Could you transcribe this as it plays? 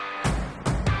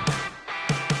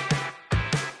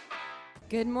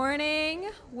Good morning.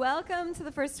 Welcome to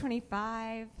the First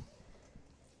 25.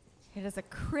 It is a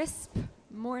crisp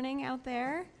morning out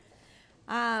there.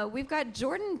 We've got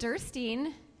Jordan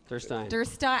Durstein. Durstein.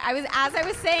 As I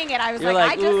was saying it, I was You're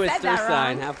like, I just ooh, said it's that Durstein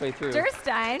wrong. halfway through.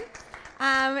 Durstein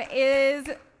is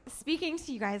speaking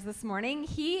to you guys this morning.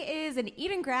 He is an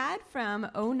Eden grad from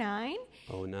 09.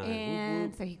 09.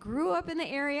 And so he grew up in the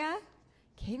area,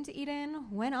 came to Eden,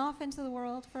 went off into the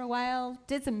world for a while,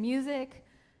 did some music,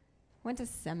 went to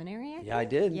seminary, I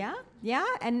did. Yeah.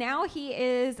 And now he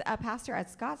is a pastor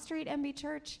at Scott Street MB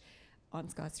Church on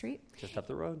Scott Street. Just up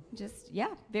the road.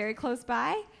 Very close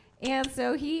by. And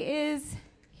so he is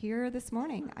here this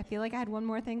morning. I feel like I had one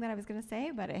more thing that I was going to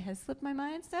say, but it has slipped my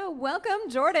mind. So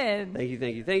welcome, Jordan.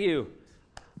 Thank you.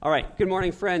 All right. Good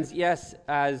morning, friends. Yes,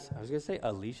 as I was going to say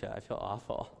Alicia, I feel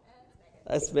awful.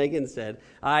 As Megan said,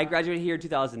 I graduated here in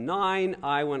 2009.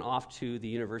 I went off to the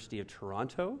University of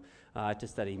Toronto to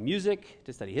study music,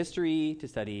 to study history, to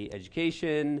study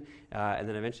education, and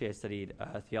then eventually I studied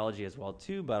theology as well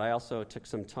too, but I also took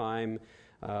some time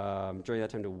during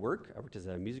that time to work. I worked as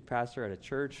a music pastor at a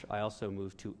church. I also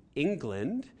moved to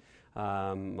England.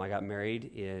 I got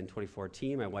married in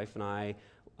 2014. My wife and I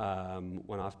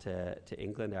went off to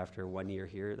England after 1 year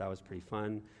here. That was pretty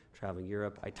fun, traveling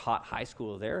Europe. I taught high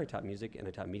school there. I taught music and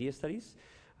I taught media studies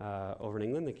over in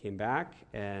England. I came back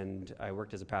and I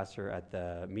worked as a pastor at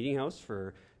the Meeting House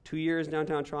for 2 years in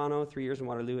downtown Toronto, 3 years in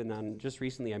Waterloo, and then just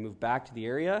recently I moved back to the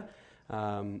area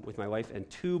with my wife and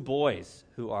two boys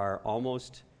who are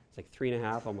almost, it's like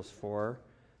 3.5, almost 4.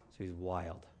 So he's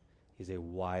wild. He's a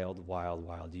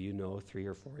wild. Do you know 3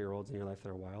 or 4-year-olds in your life that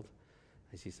are wild?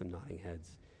 I see some nodding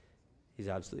heads. He's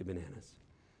absolutely bananas.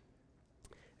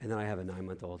 And then I have a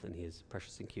 9-month-old, and he is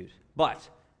precious and cute. But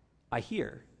I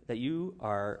hear that you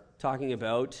are talking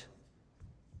about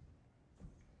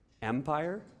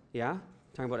empire. Yeah?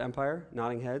 Talking about empire?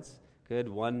 Nodding heads? Good.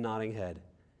 1 nodding head.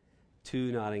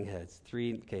 2 nodding heads.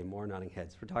 3, okay, more nodding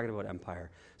heads. We're talking about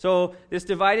empire. So this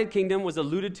divided kingdom was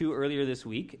alluded to earlier this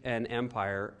week, and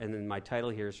empire, and then my title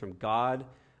here is From God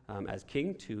as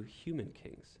King to Human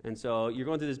Kings. And so you're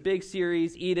going through this big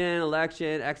series, Eden,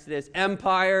 election, Exodus,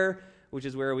 empire, which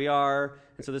is where we are.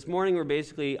 And so this morning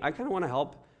I kind of want to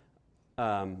help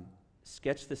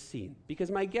sketch the scene. Because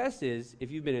my guess is,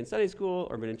 if you've been in Sunday school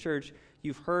or been in church,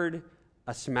 you've heard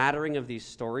a smattering of these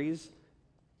stories,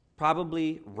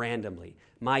 probably randomly.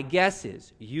 My guess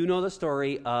is you know the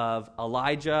story of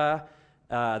Elijah,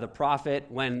 the prophet,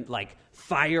 when like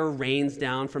fire rains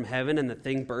down from heaven and the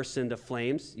thing bursts into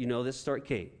flames. You know this story?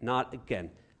 Okay, not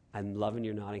again. I'm loving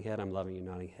your nodding head.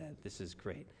 This is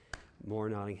great. More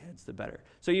nodding heads, the better.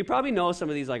 So you probably know some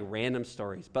of these like random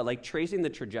stories, but like tracing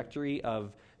the trajectory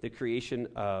of the creation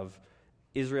of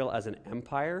Israel as an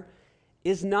empire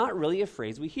is not really a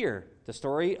phrase we hear. The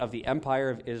story of the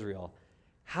empire of Israel.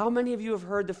 How many of you have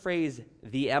heard the phrase,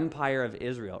 the empire of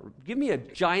Israel? Give me a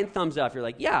giant thumbs up. You're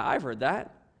like, yeah, I've heard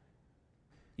that.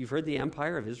 You've heard the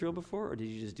empire of Israel before, or did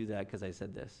you just do that because I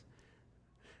said this?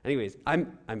 Anyways,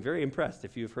 I'm very impressed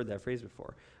if you've heard that phrase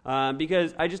before,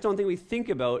 because I just don't think we think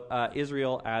about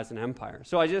Israel as an empire.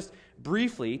 So I just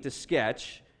briefly, to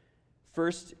sketch,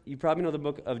 first, you probably know the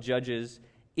book of Judges.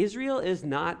 Israel is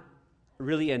not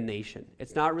really a nation.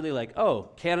 It's not really like, oh,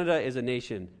 Canada is a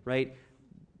nation, right?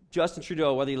 Justin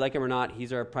Trudeau, whether you like him or not,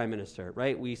 he's our prime minister,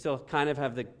 right? We still kind of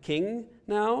have the king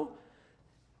now,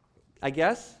 I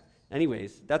guess.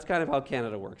 Anyways, that's kind of how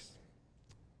Canada works.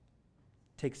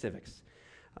 Take civics.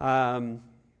 2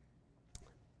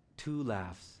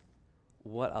 laughs.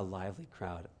 What a lively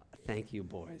crowd. Thank you,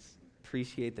 boys.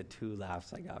 Appreciate the 2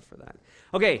 laughs I got for that.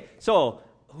 Okay, so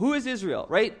who is Israel,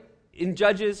 right? In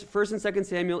Judges, 1st and 2nd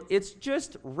Samuel, it's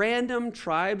just random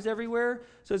tribes everywhere.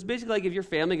 So it's basically like if your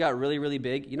family got really, really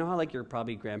big, you know how like your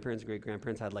probably grandparents and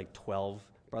great-grandparents had like 12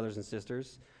 brothers and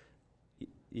sisters?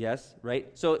 Yes, right?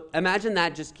 So imagine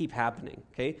that just keep happening,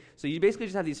 okay? So you basically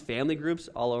just have these family groups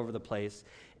all over the place.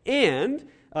 And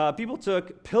people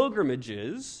took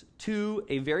pilgrimages to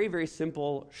a very, very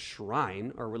simple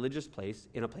shrine or religious place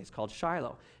in a place called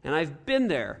Shiloh. And I've been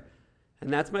there.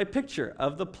 And that's my picture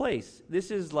of the place. This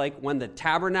is like when the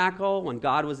tabernacle, when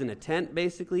God was in a tent,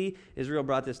 basically. Israel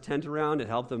brought this tent around. It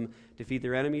helped them defeat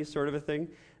their enemies, sort of a thing.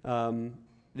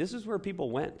 This is where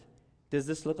people went. Does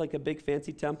this look like a big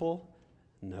fancy temple?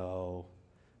 No,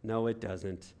 it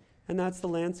doesn't. And that's the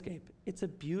landscape. It's a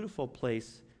beautiful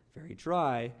place, very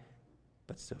dry,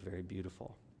 but still very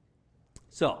beautiful.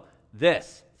 So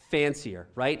this, fancier,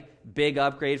 right? Big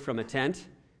upgrade from a tent.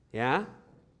 Yeah?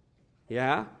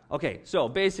 Okay, so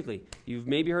basically, you've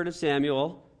maybe heard of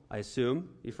Samuel, I assume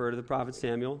you've heard of the prophet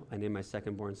Samuel. I named my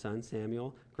second-born son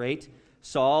Samuel. Great.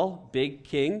 Saul, big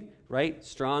king, right?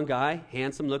 Strong guy,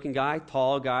 handsome-looking guy,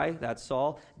 tall guy. That's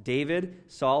Saul. David,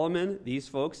 Solomon, these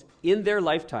folks, in their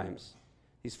lifetimes,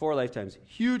 these 4 lifetimes,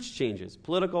 huge changes,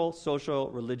 political, social,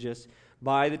 religious.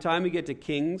 By the time we get to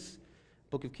Kings,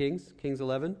 Book of Kings, Kings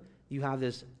 11, you have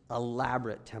this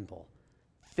elaborate temple,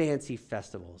 fancy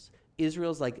festivals.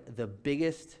 Israel's like the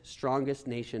biggest, strongest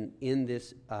nation in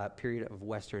this period of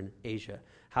Western Asia.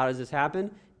 How does this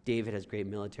happen? David has great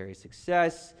military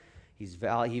success.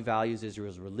 He values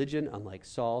Israel's religion, unlike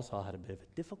Saul. Saul had a bit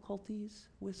of difficulties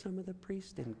with some of the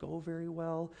priests, didn't go very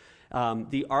well.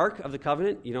 The Ark of the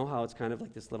Covenant, you know how it's kind of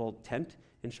like this little tent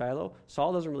in Shiloh?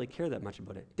 Saul doesn't really care that much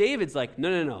about it. David's like,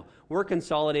 no. We're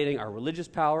consolidating our religious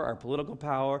power, our political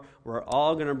power. We're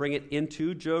all going to bring it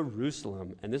into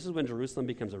Jerusalem. And this is when Jerusalem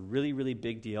becomes a really, really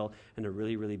big deal and a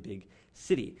really, really big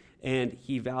city. And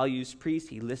he values priests.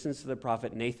 He listens to the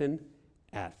prophet Nathan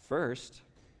at first.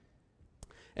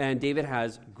 And David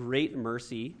has great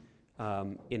mercy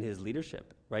in his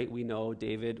leadership, right? We know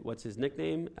David, what's his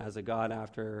nickname? As a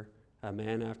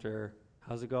man after,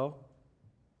 how's it go?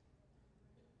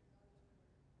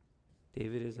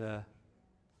 David is a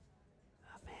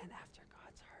man after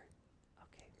God's heart.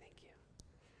 Okay, thank you.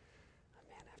 A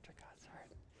man after God's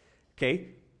heart. Okay.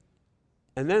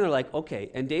 And then they're like,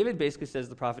 okay. And David basically says to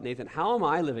the prophet Nathan, how am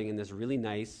I living in this really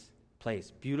nice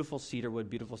place? Beautiful cedar wood,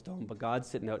 beautiful stone, but God's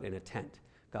sitting out in a tent.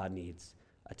 God needs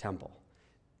a temple.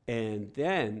 And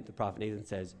then the prophet Nathan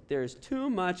says, there's too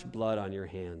much blood on your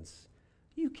hands.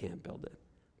 You can't build it,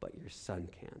 but your son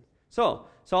can. So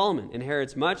Solomon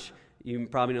inherits much. You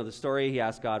probably know the story. He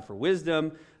asked God for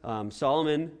wisdom.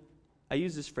 Solomon, I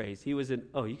use this phrase. He was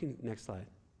next slide.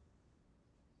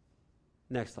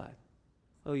 Next slide.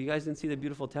 Oh, you guys didn't see the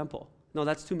beautiful temple. No,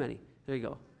 that's too many. There you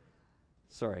go.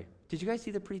 Sorry. Did you guys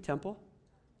see the pretty temple?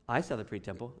 I saw the pretty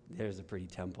temple. There's a pretty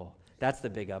temple. That's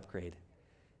the big upgrade.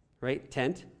 Right?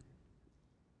 Tent.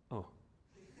 Oh.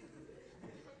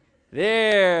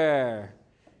 There.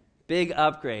 Big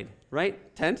upgrade.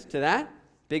 Right? Tent to that.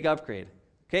 Big upgrade.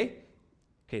 Okay?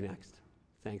 Okay, next.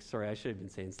 Thanks. Sorry, I should have been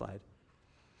saying slide.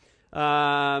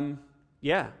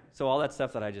 So all that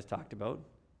stuff that I just talked about.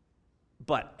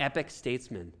 But epic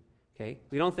statesman. Okay?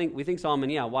 We think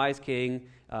Solomon, wise king.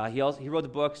 He wrote the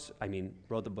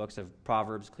books of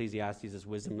Proverbs, Ecclesiastes, as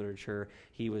wisdom literature.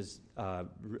 He was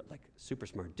super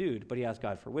smart dude, but he asked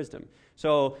God for wisdom.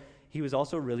 So he was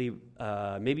also really,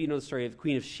 maybe you know the story of the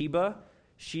Queen of Sheba.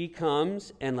 She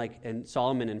comes and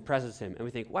Solomon impresses him, and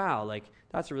we think, wow,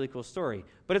 that's a really cool story.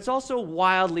 But it's also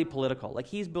wildly political.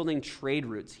 He's building trade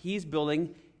routes. He's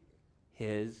building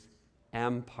his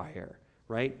empire,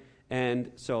 right?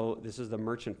 And so this is the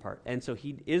merchant part. And so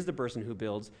he is the person who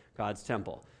builds God's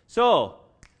temple. So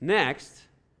next,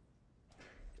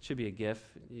 it should be a GIF.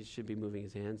 He should be moving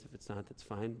his hands. If it's not, that's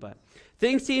fine. But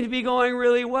things seem to be going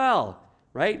really well,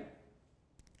 right?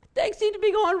 Things seem to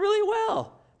be going really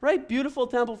well, right? Beautiful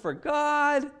temple for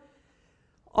God.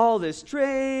 All this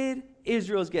trade.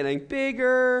 Israel's getting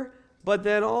bigger. But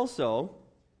then also,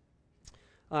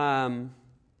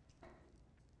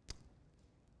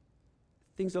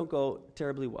 things don't go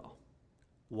terribly well.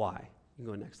 Why? You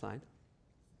can go next slide.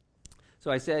 So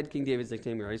I said King David's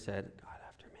nickname, we already said, God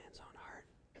after man's own heart,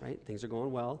 right? Things are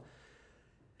going well.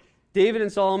 David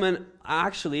and Solomon,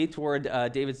 actually, toward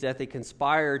David's death, they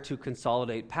conspire to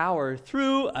consolidate power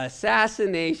through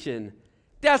assassination.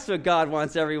 That's what God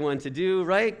wants everyone to do,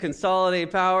 right? Consolidate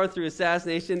power through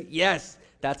assassination. Yes,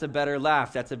 that's a better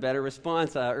laugh. That's a better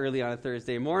response early on a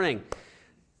Thursday morning.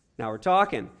 Now we're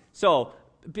talking. So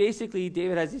basically,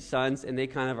 David has these sons, and they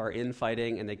kind of are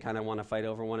infighting, and they kind of want to fight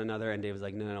over one another, and David's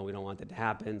like, no, we don't want that to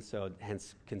happen, so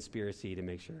hence conspiracy to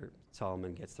make sure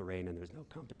Solomon gets the reign and there's no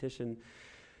competition.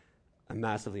 I'm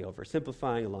massively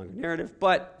oversimplifying a longer narrative,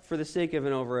 but for the sake of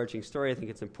an overarching story, I think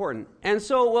it's important. And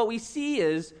so what we see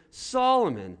is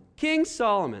Solomon, King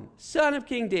Solomon, son of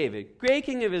King David, great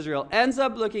king of Israel, ends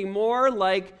up looking more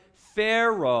like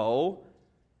Pharaoh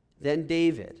than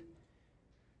David.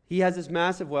 He has this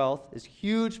massive wealth, this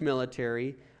huge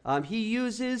military. He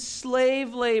uses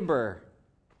slave labor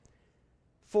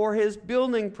for his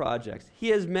building projects. He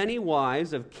has many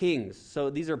wives of kings. So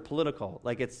these are political.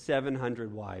 It's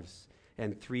 700 wives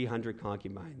and 300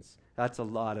 concubines. That's a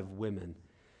lot of women.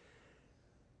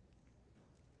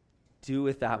 Do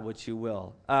with that what you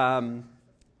will. And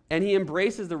he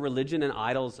embraces the religion and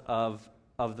idols of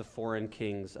the foreign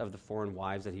kings, of the foreign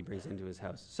wives that he brings into his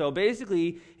house. So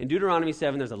basically, in Deuteronomy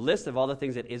 7, there's a list of all the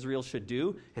things that Israel should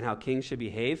do and how kings should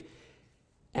behave.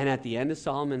 And at the end of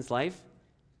Solomon's life,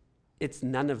 it's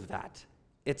none of that.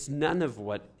 it's none of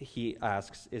what he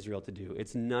asks Israel to do.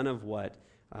 It's none of what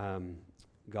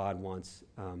God wants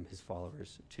his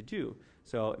followers to do.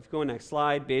 So if you go next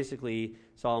slide, basically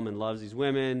Solomon loves these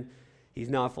women. He's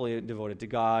not fully devoted to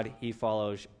God. He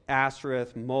follows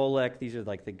Ashtoreth, Molech. These are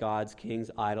like the gods,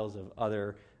 kings, idols of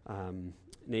other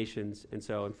nations. And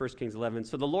so in 1 Kings 11,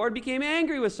 so the Lord became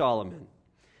angry with Solomon.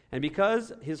 And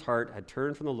because his heart had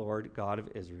turned from the Lord, God of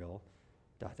Israel, ...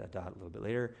 a little bit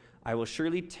later, I will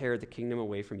surely tear the kingdom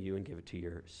away from you and give it to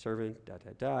your servant, ...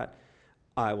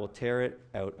 I will tear it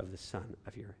out of the son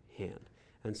of your hand.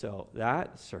 And so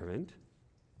that servant,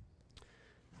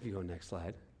 if you go next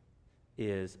slide,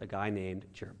 is a guy named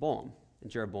Jeroboam.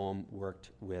 And Jeroboam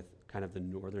worked with kind of the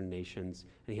northern nations,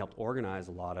 and he helped organize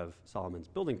a lot of Solomon's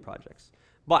building projects.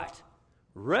 But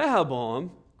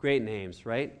Rehoboam, great names,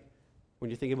 right? When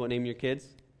you're thinking about naming your kids,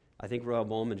 I think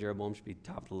Rehoboam and Jeroboam should be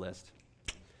top of the list.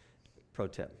 Pro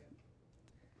tip.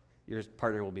 Your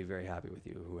partner will be very happy with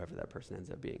you, whoever that person ends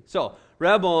up being. So,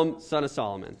 Rehoboam, son of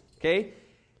Solomon, okay?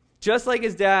 Just like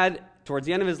his dad, towards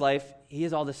the end of his life, he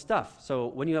has all this stuff. So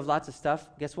when you have lots of stuff,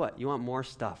 guess what? You want more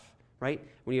stuff, right?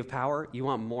 When you have power, you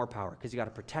want more power because you got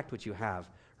to protect what you have,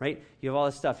 right? You have all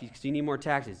this stuff because you need more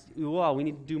taxes. Well, we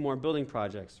need to do more building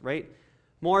projects, right?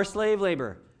 More slave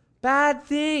labor. Bad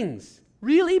things.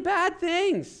 Really bad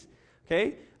things,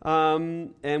 okay?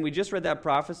 And we just read that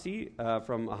prophecy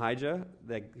from Ahijah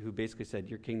who basically said,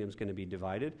 your kingdom's going to be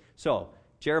divided. So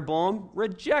Jeroboam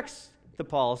rejects the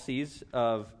policies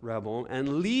of Rehoboam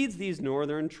and leads these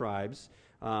northern tribes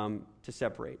to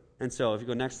separate. And so if you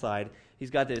go next slide, he's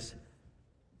got this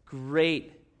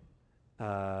great,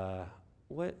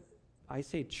 what I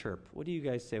say chirp. What do you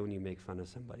guys say when you make fun of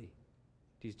somebody?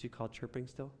 Do you call chirping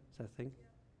still? Is that a thing?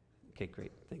 Okay,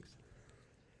 great. Thanks.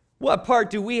 What part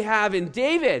do we have in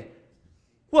David?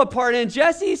 What part in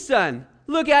Jesse's son?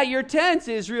 Look at your tents,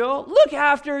 Israel. Look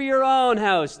after your own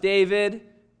house, David.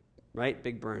 Right?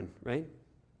 Big burn, right?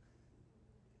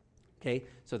 Okay,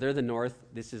 so they're the north.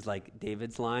 This is like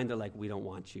David's line. They're like, we don't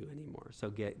want you anymore, so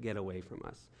get away from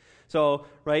us. So,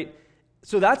 right?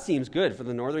 So that seems good for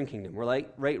the northern kingdom. We're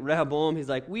like, right, Rehoboam, he's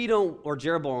like, we don't, or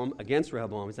Jeroboam against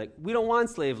Rehoboam, he's like, we don't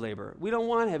want slave labor. We don't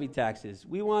want heavy taxes.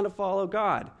 We want to follow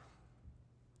God.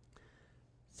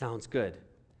 Sounds good.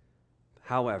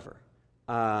 However,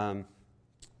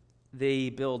 they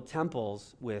build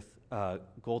temples with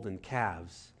golden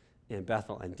calves in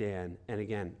Bethel and Dan. And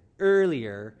again,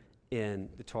 earlier in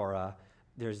the Torah,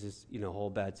 there's this whole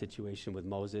bad situation with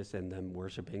Moses and them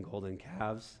worshiping golden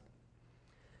calves.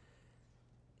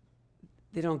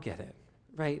 They don't get it,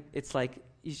 right? It's like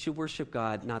you should worship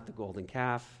God, not the golden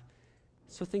calf.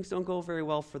 So things don't go very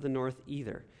well for the north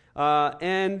either.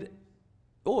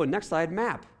 Next slide,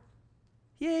 map.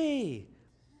 Yay!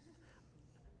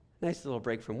 Nice little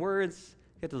break from words.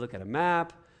 Get to look at a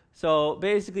map. So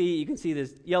basically, you can see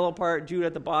this yellow part, Judah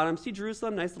at the bottom. See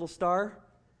Jerusalem, nice little star.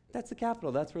 That's the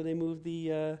capital. That's where they moved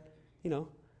they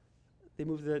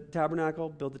moved the tabernacle,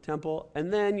 built the temple,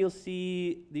 and then you'll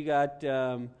see you got.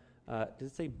 Does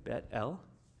it say Bet El?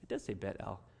 It does say Bet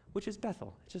El, which is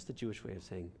Bethel. It's just a Jewish way of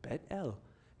saying Bet El.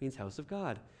 Means house of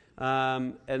God.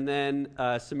 And then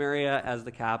Samaria as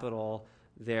the capital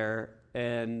there.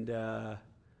 And I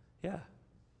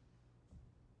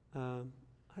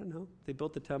don't know. They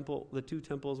built the temple, the two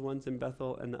temples, one's in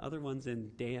Bethel and the other one's in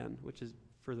Dan, which is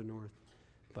further north.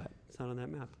 But it's not on that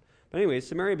map. But anyway,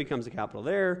 Samaria becomes the capital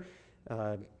there.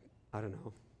 I don't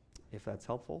know if that's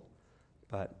helpful,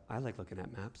 but I like looking at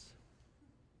maps.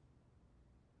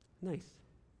 Nice.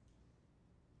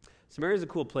 Samaria is a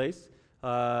cool place.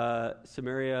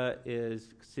 Samaria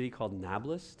is a city called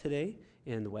Nablus today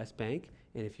in the West Bank.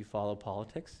 And if you follow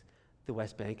politics, the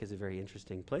West Bank is a very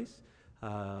interesting place.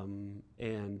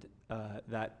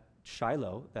 That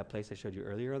Shiloh, that place I showed you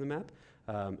earlier on the map,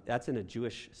 that's in a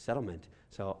Jewish settlement.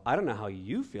 So I don't know how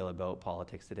you feel about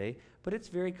politics today, but it's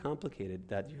very complicated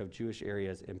that you have Jewish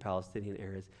areas and Palestinian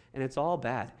areas, and it's all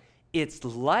bad. It's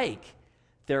like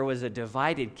there was a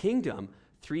divided kingdom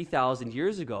 3,000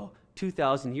 years ago,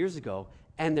 2,000 years ago,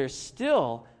 and there's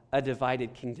still a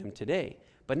divided kingdom today.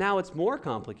 But now it's more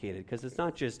complicated because it's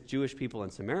not just Jewish people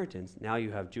and Samaritans. Now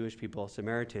you have Jewish people,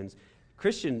 Samaritans,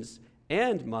 Christians,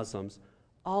 and Muslims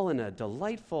all in a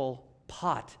delightful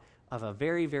pot of a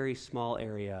very, very small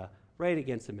area right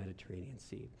against the Mediterranean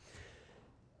Sea.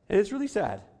 And it's really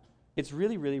sad. It's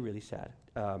really, really, really sad.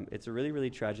 It's a really, really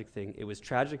tragic thing. It was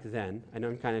tragic then. I know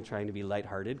I'm kind of trying to be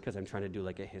lighthearted because I'm trying to do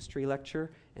like a history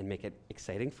lecture and make it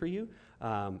exciting for you.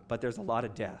 But there's a lot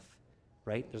of death,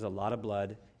 right? There's a lot of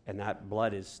blood, and that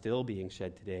blood is still being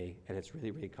shed today, and it's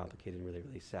really, really complicated and really,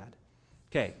 really sad.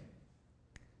 Okay.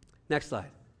 Next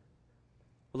slide.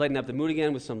 We'll lighten up the mood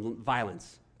again with some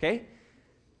violence, okay?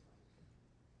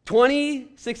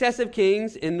 20 successive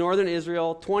kings in northern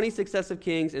Israel, 20 successive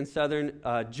kings in southern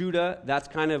Judah. That's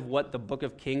kind of what the book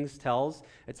of Kings tells.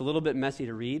 It's a little bit messy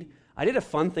to read. I did a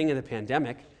fun thing in the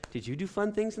pandemic. Did you do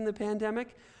fun things in the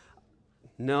pandemic?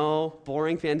 No,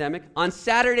 boring pandemic. On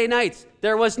Saturday nights,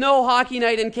 there was no hockey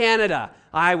night in Canada.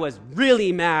 I was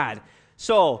really mad.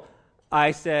 So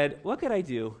I said, what could I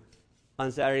do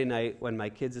on Saturday night when my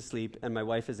kid's asleep and my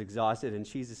wife is exhausted and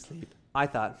she's asleep? I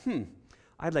thought,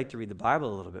 I'd like to read the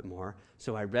Bible a little bit more.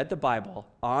 So I read the Bible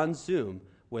on Zoom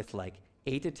with like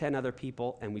 8 to 10 other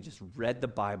people, and we just read the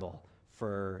Bible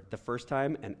for the first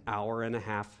time an hour and a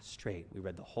half straight. We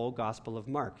read the whole Gospel of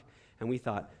Mark, and we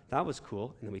thought that was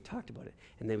cool, and then we talked about it.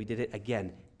 And then we did it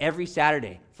again every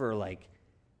Saturday for like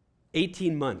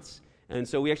 18 months. And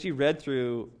so we actually read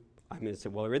through, I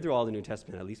read through all the New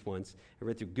Testament at least once. I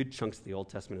read through good chunks of the Old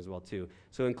Testament as well too.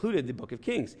 So it included the book of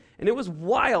Kings. And it was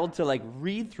wild to like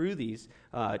read through these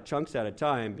chunks at a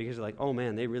time, because you're like, oh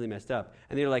man, they really messed up.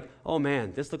 And they're like, oh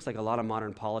man, this looks like a lot of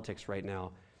modern politics right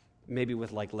now. Maybe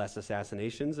with like less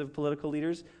assassinations of political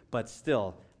leaders, but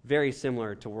still very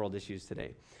similar to world issues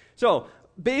today. So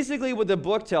basically what the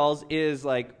book tells is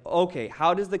like, okay,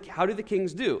 how do the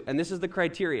kings do? And this is the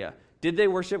criteria. Did they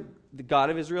worship the God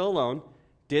of Israel alone?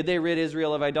 Did they rid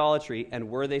Israel of idolatry? And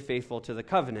were they faithful to the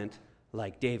covenant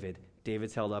like David?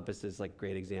 David's held up as this like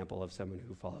great example of someone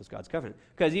who follows God's covenant.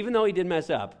 Because even though he did mess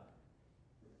up,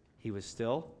 he was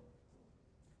still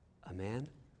a man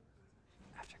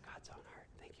after God's own heart.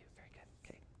 Thank you. Very good.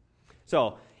 Okay.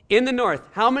 So in the north,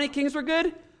 how many kings were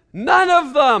good? None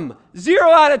of them. 0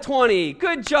 out of 20.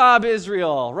 Good job,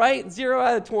 Israel, right? 0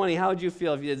 out of 20. How would you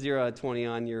feel if you did 0 out of 20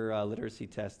 on your literacy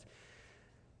test?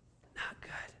 Not good.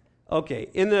 Okay,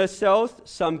 in the south,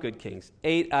 some good kings.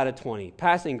 8 out of 20.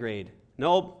 Passing grade.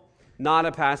 Nope, not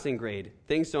a passing grade.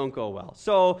 Things don't go well.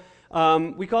 So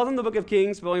we call them the book of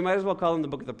Kings, but we might as well call them the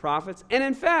book of the prophets. And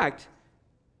in fact,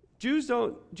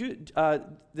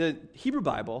 the Hebrew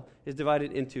Bible is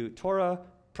divided into Torah,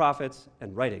 prophets,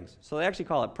 and writings. So they actually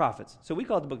call it prophets. So we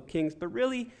call it the book of Kings, but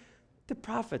really the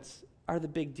prophets are the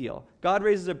big deal. God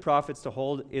raises up prophets to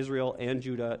hold Israel and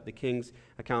Judah, the kings,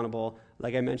 accountable.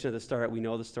 Like I mentioned at the start, we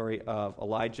know the story of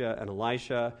Elijah and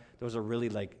Elisha. Those are really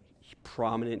like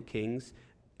prominent kings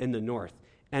in the north.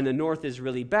 And the north is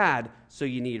really bad, so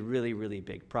you need really, really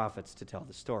big prophets to tell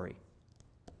the story.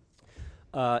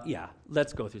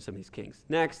 Let's go through some of these kings.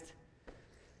 Next.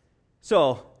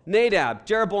 So, Nadab,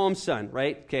 Jeroboam's son,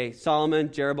 right? Okay,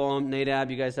 Solomon, Jeroboam,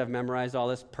 Nadab, you guys have memorized all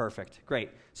this? Perfect,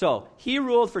 great. So, he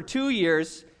ruled for 2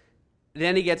 years,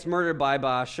 then he gets murdered by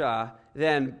Baasha,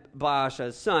 then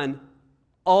Baasha's son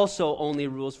also only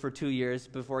rules for 2 years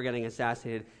before getting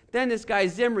assassinated. Then this guy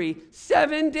Zimri,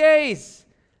 7 days!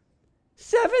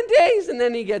 7 days, and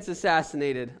then he gets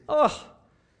assassinated.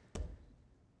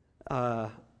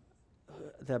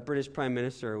 That British Prime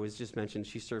Minister was just mentioned,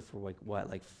 she served for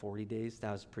like 40 days?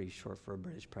 That was pretty short for a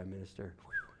British Prime Minister.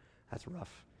 Whew, that's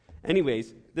rough.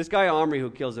 Anyways, this guy Omri who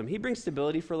kills him, he brings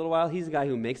stability for a little while. He's the guy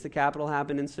who makes the capital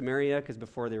happen in Samaria, because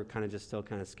before they were kind of just still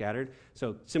kind of scattered.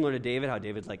 So similar to David, how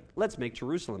David's like, let's make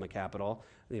Jerusalem a capital,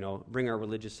 bring our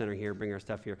religious center here, bring our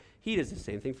stuff here. He does the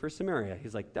same thing for Samaria.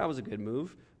 He's like, that was a good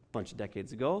move a bunch of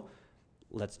decades ago.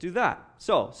 Let's do that.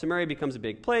 So Samaria becomes a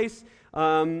big place.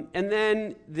 And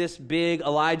then this big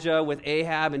Elijah with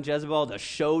Ahab and Jezebel, the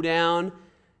showdown.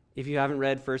 If you haven't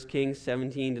read 1 Kings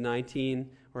 17 to 19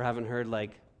 or haven't heard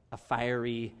like a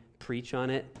fiery preach on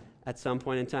it at some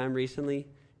point in time recently,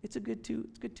 it's a good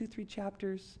 2-3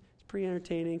 chapters. It's pretty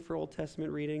entertaining for Old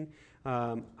Testament reading.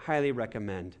 Highly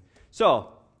recommend.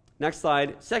 So next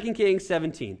slide, 2 Kings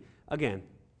 17. Again,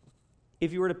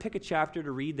 if you were to pick a chapter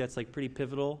to read that's like pretty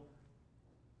pivotal,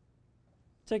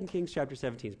 2 Kings chapter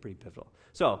 17 is pretty pivotal.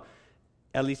 So,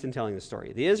 at least in telling the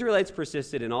story. The Israelites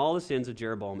persisted in all the sins of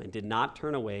Jeroboam and did not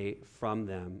turn away from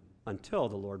them until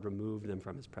the Lord removed them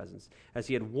from his presence, as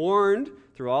he had warned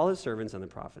through all his servants and the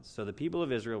prophets. So the people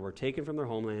of Israel were taken from their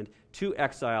homeland to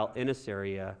exile in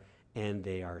Assyria, and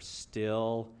they are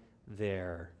still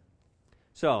there.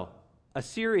 So,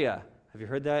 Assyria. Have you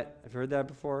heard that? Have you heard that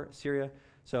before? Assyria.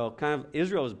 So, kind of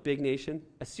Israel is a big nation.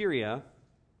 Assyria,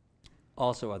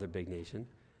 also other big nation.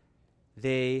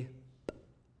 They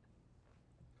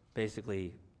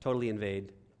basically totally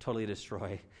invade, totally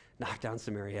destroy, knock down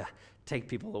Samaria, take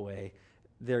people away.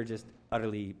 They're just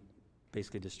utterly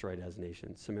basically destroyed as a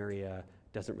nation. Samaria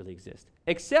doesn't really exist.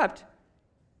 Except,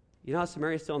 you know how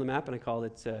Samaria is still on the map, and I call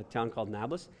it a town called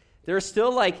Nablus? There are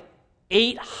still like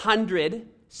 800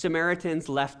 Samaritans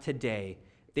left today.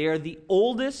 They are the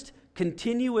oldest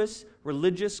continuous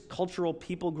religious cultural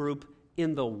people group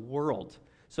in the world.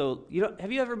 So,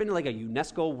 have you ever been to like a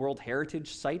UNESCO World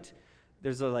Heritage Site?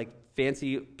 There's like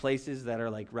fancy places that are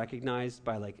like recognized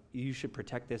by like, you should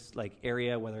protect this like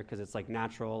area, whether because it's like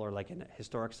natural or like a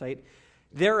historic site.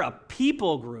 They're a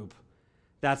people group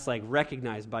that's like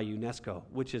recognized by UNESCO,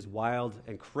 which is wild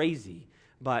and crazy.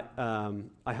 But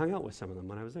I hung out with some of them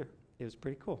when I was there. It was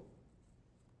pretty cool.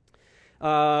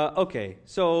 Okay,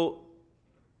 so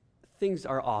things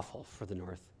are awful for the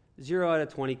north. 0 out of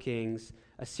 20 kings.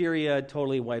 Assyria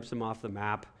totally wipes them off the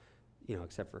map,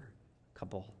 except for a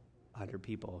couple hundred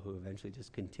people who eventually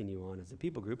just continue on as a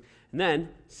people group. And then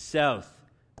south.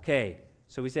 Okay,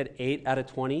 so we said 8 out of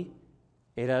 20.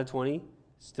 8 out of 20,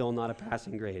 still not a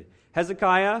passing grade.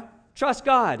 Hezekiah, trust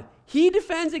God. He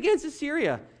defends against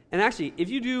Assyria. And actually, if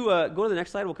you do, go to the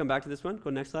next slide. We'll come back to this one. Go to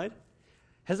the next slide.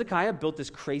 Hezekiah built this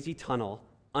crazy tunnel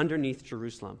underneath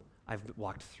Jerusalem. I've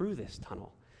walked through this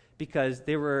tunnel because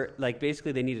they were like,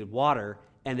 basically they needed water,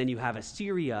 and then you have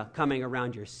Assyria coming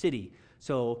around your city.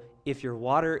 So if your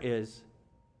water is,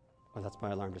 that's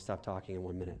my alarm to stop talking in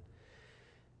 1 minute.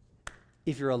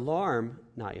 If your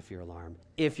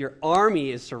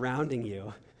army is surrounding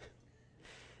you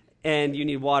and you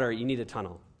need water, you need a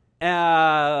tunnel.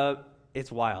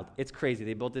 It's wild. It's crazy.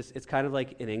 They built this. It's kind of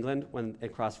like in England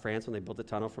across France when they built the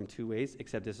tunnel from two ways,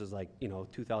 except this was like,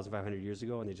 2,500 years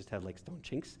ago, and they just had like stone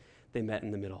chinks. They met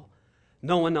in the middle.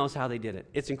 No one knows how they did it.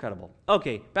 It's incredible.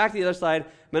 Okay, back to the other slide.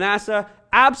 Manasseh,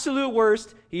 absolute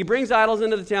worst. He brings idols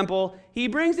into the temple. He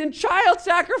brings in child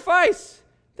sacrifice.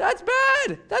 That's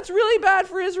bad. That's really bad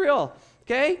for Israel.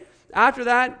 Okay? After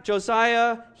that,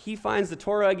 Josiah, he finds the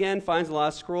Torah again, finds the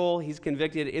lost scroll. He's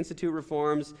convicted, institute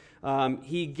reforms.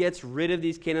 He gets rid of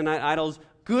these Canaanite idols.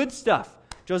 Good stuff.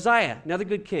 Josiah, another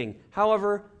good king.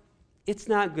 However, it's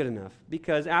not good enough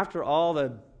because after all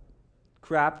the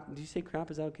crap, did you say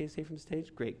crap? Is that okay to say from the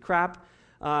stage? Great. Crap.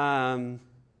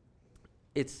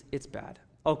 It's bad.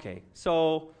 Okay,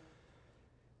 so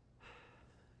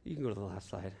you can go to the last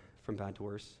slide, from bad to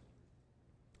worse.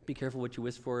 Be careful what you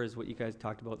wish for is what you guys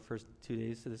talked about the first 2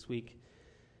 days of this week.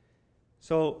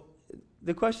 So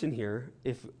the question here,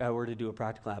 if I were to do a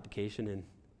practical application in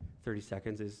 30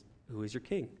 seconds, is who is your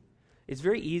king? It's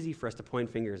very easy for us to point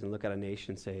fingers and look at a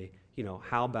nation and say,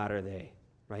 how bad are they,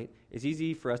 right? It's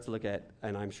easy for us to look at,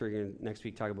 and I'm sure you're going to next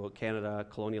week talk about Canada,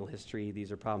 colonial history,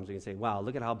 these are problems. We can say, wow,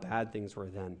 look at how bad things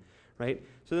were then, right?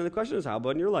 So then the question is, how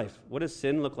about in your life? What does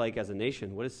sin look like as a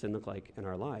nation? What does sin look like in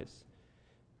our lives,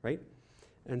 right?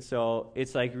 And so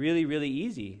it's like really, really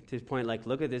easy to point like,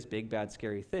 look at this big, bad,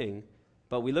 scary thing.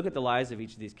 But we look at the lives of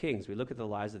each of these kings. We look at the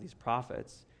lives of these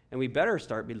prophets. And we better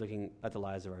start be looking at the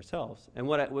lives of ourselves. And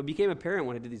what became apparent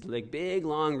when I did these like big,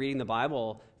 long reading the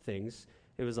Bible things,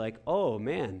 it was like, oh,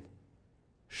 man,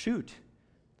 shoot.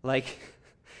 Like,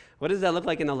 what does that look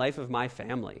like in the life of my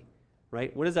family,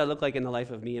 right? What does that look like in the life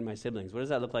of me and my siblings? What does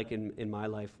that look like in my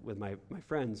life with my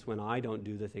friends when I don't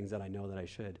do the things that I know that I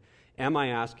should? Am I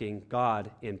asking God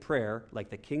in prayer, like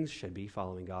the kings should be,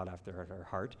 following God after their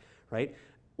heart, right?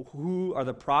 Who are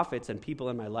the prophets and people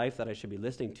in my life that I should be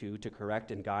listening to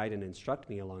correct and guide and instruct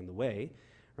me along the way,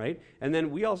 right? And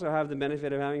then we also have the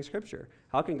benefit of having Scripture.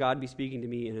 How can God be speaking to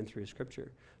me in and through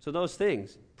Scripture? So those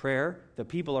things, prayer, the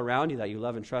people around you that you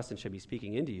love and trust and should be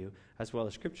speaking into you, as well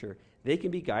as Scripture, they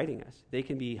can be guiding us. They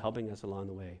can be helping us along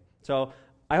the way. So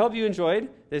I hope you enjoyed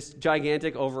this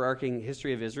gigantic, overarching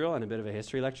history of Israel and a bit of a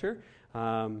history lecture,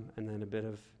 and then a bit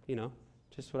of,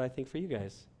 just what I think for you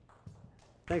guys.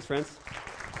 Thanks, friends.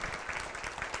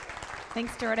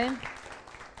 Thanks, Jordan.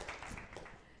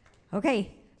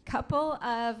 Okay, couple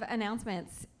of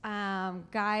announcements.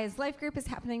 Guys, Life Group is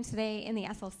happening today in the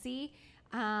SLC,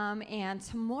 and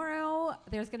tomorrow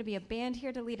there's going to be a band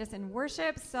here to lead us in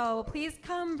worship, so please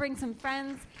come, bring some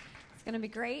friends. It's going to be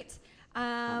great.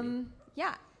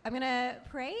 Yeah, I'm going to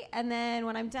pray, and then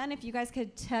when I'm done, if you guys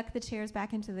could tuck the chairs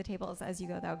back into the tables as you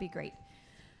go, that would be great.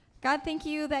 God, thank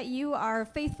you that you are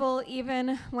faithful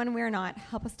even when we're not.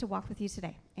 Help us to walk with you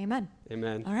today. Amen.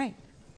 Amen. All right.